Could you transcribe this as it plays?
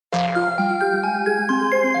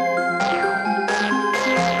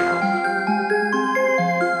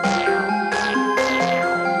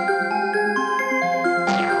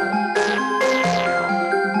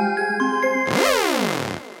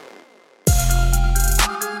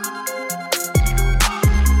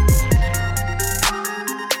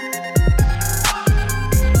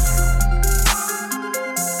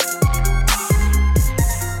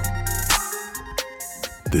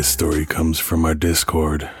story comes from our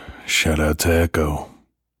Discord. Shout out to Echo.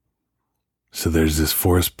 So there's this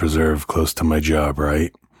forest preserve close to my job,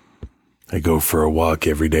 right? I go for a walk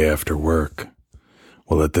every day after work.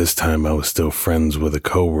 Well, at this time I was still friends with a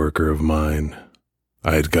coworker of mine.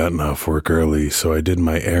 I had gotten off work early, so I did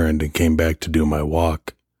my errand and came back to do my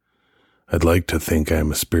walk. I'd like to think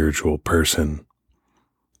I'm a spiritual person.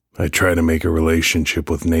 I try to make a relationship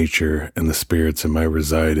with nature and the spirits in my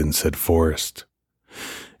reside in said forest.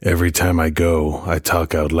 Every time I go, I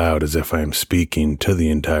talk out loud as if I am speaking to the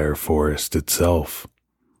entire forest itself.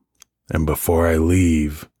 And before I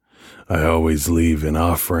leave, I always leave an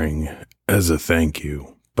offering as a thank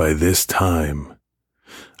you. By this time,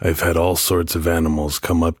 I've had all sorts of animals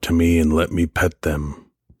come up to me and let me pet them.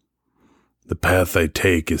 The path I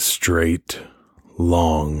take is straight,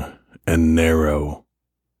 long, and narrow.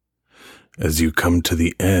 As you come to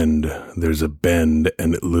the end, there's a bend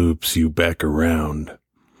and it loops you back around.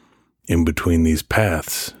 In between these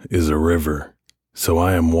paths is a river. So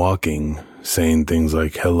I am walking, saying things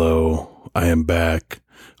like, hello, I am back,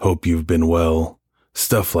 hope you've been well,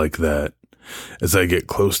 stuff like that. As I get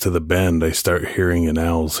close to the bend, I start hearing an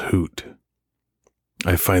owl's hoot.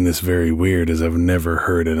 I find this very weird as I've never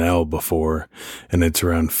heard an owl before, and it's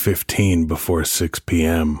around 15 before 6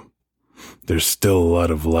 p.m. There's still a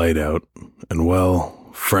lot of light out, and well,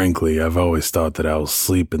 frankly, I've always thought that owls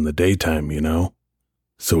sleep in the daytime, you know?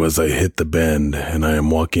 So as I hit the bend and I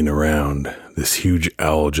am walking around, this huge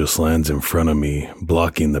owl just lands in front of me,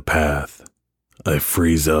 blocking the path. I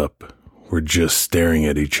freeze up. We're just staring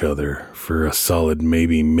at each other for a solid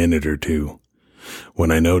maybe minute or two.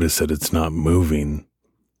 When I notice that it's not moving,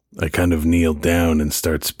 I kind of kneel down and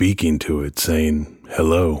start speaking to it, saying,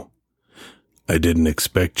 hello. I didn't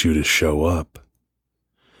expect you to show up.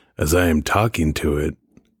 As I am talking to it,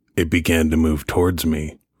 it began to move towards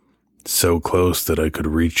me, so close that I could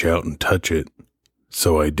reach out and touch it.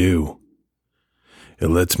 So I do. It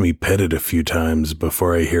lets me pet it a few times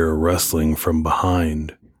before I hear a rustling from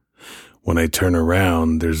behind. When I turn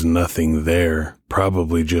around, there's nothing there,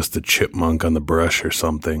 probably just a chipmunk on the brush or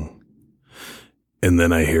something. And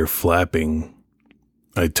then I hear flapping.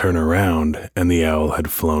 I turn around and the owl had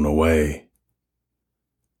flown away.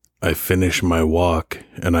 I finish my walk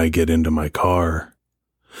and I get into my car.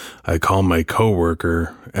 I call my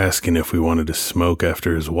coworker, asking if we wanted to smoke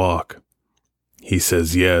after his walk. He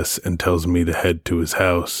says yes and tells me to head to his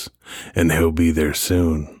house, and he'll be there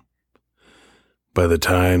soon. By the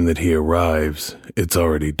time that he arrives, it's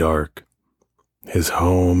already dark. His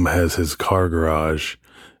home has his car garage,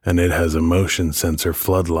 and it has a motion sensor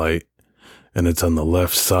floodlight, and it's on the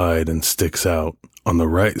left side and sticks out. On the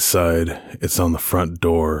right side, it's on the front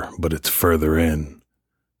door, but it's further in.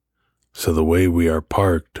 So the way we are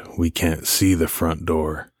parked, we can't see the front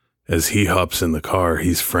door. As he hops in the car,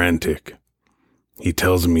 he's frantic. He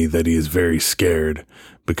tells me that he is very scared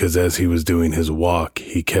because as he was doing his walk,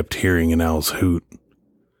 he kept hearing an owl's hoot.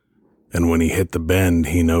 And when he hit the bend,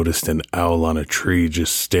 he noticed an owl on a tree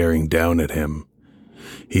just staring down at him.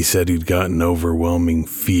 He said he'd gotten overwhelming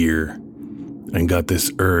fear and got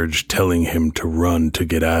this urge telling him to run to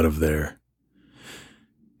get out of there.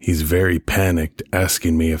 He's very panicked,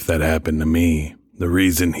 asking me if that happened to me. The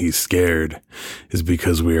reason he's scared is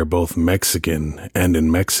because we are both Mexican, and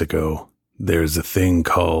in Mexico, there's a thing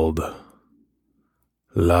called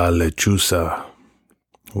La Lechuza,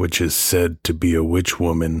 which is said to be a witch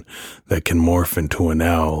woman that can morph into an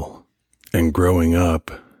owl. And growing up,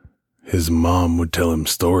 his mom would tell him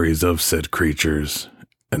stories of said creatures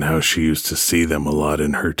and how she used to see them a lot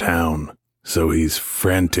in her town. So he's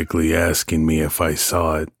frantically asking me if I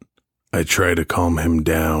saw it. I try to calm him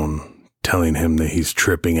down, telling him that he's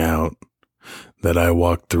tripping out, that I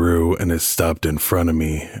walked through and it stopped in front of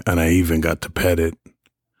me, and I even got to pet it.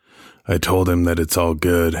 I told him that it's all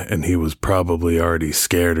good and he was probably already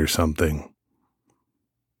scared or something.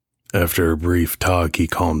 After a brief talk, he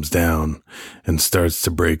calms down and starts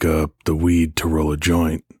to break up the weed to roll a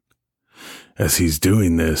joint. As he's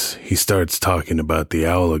doing this, he starts talking about the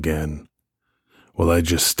owl again. Well, I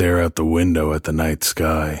just stare out the window at the night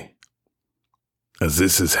sky. As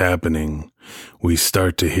this is happening, we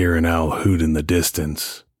start to hear an owl hoot in the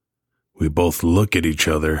distance. We both look at each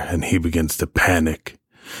other and he begins to panic,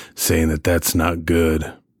 saying that that's not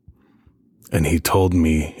good. And he told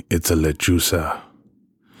me it's a lechuza,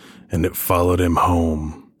 and it followed him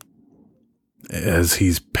home. As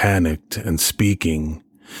he's panicked and speaking,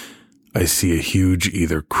 I see a huge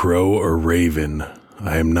either crow or raven,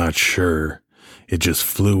 I am not sure. It just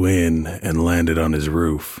flew in and landed on his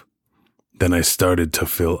roof. Then I started to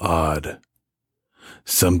feel odd.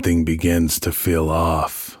 Something begins to feel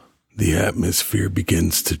off. The atmosphere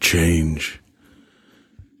begins to change.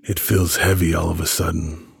 It feels heavy all of a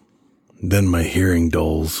sudden. Then my hearing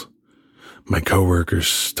dulls. My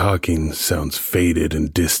coworkers talking sounds faded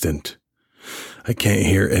and distant. I can't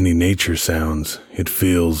hear any nature sounds. It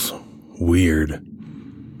feels weird.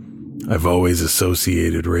 I've always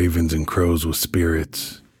associated ravens and crows with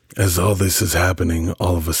spirits. As all this is happening,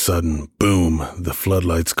 all of a sudden, boom, the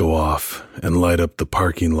floodlights go off and light up the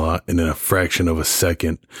parking lot, and in a fraction of a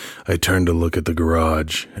second, I turn to look at the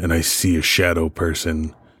garage and I see a shadow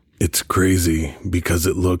person. It's crazy because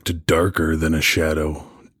it looked darker than a shadow,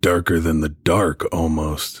 darker than the dark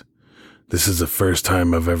almost. This is the first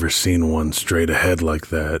time I've ever seen one straight ahead like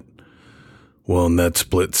that. Well, in that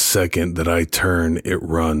split second that I turn, it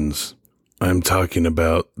runs. I'm talking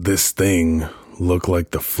about this thing looked like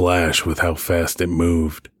the Flash with how fast it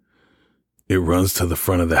moved. It runs to the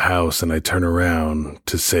front of the house and I turn around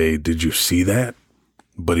to say, "Did you see that?"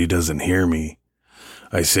 But he doesn't hear me.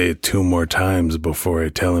 I say it 2 more times before I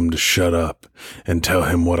tell him to shut up and tell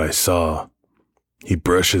him what I saw. He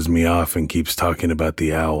brushes me off and keeps talking about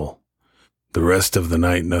the owl. The rest of the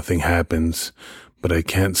night nothing happens, but I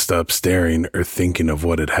can't stop staring or thinking of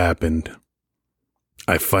what had happened.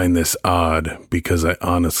 I find this odd because I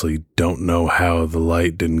honestly don't know how the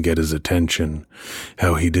light didn't get his attention,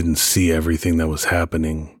 how he didn't see everything that was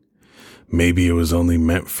happening. Maybe it was only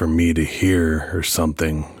meant for me to hear or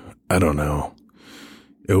something. I don't know.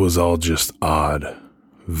 It was all just odd.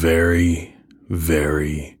 Very,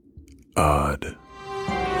 very odd.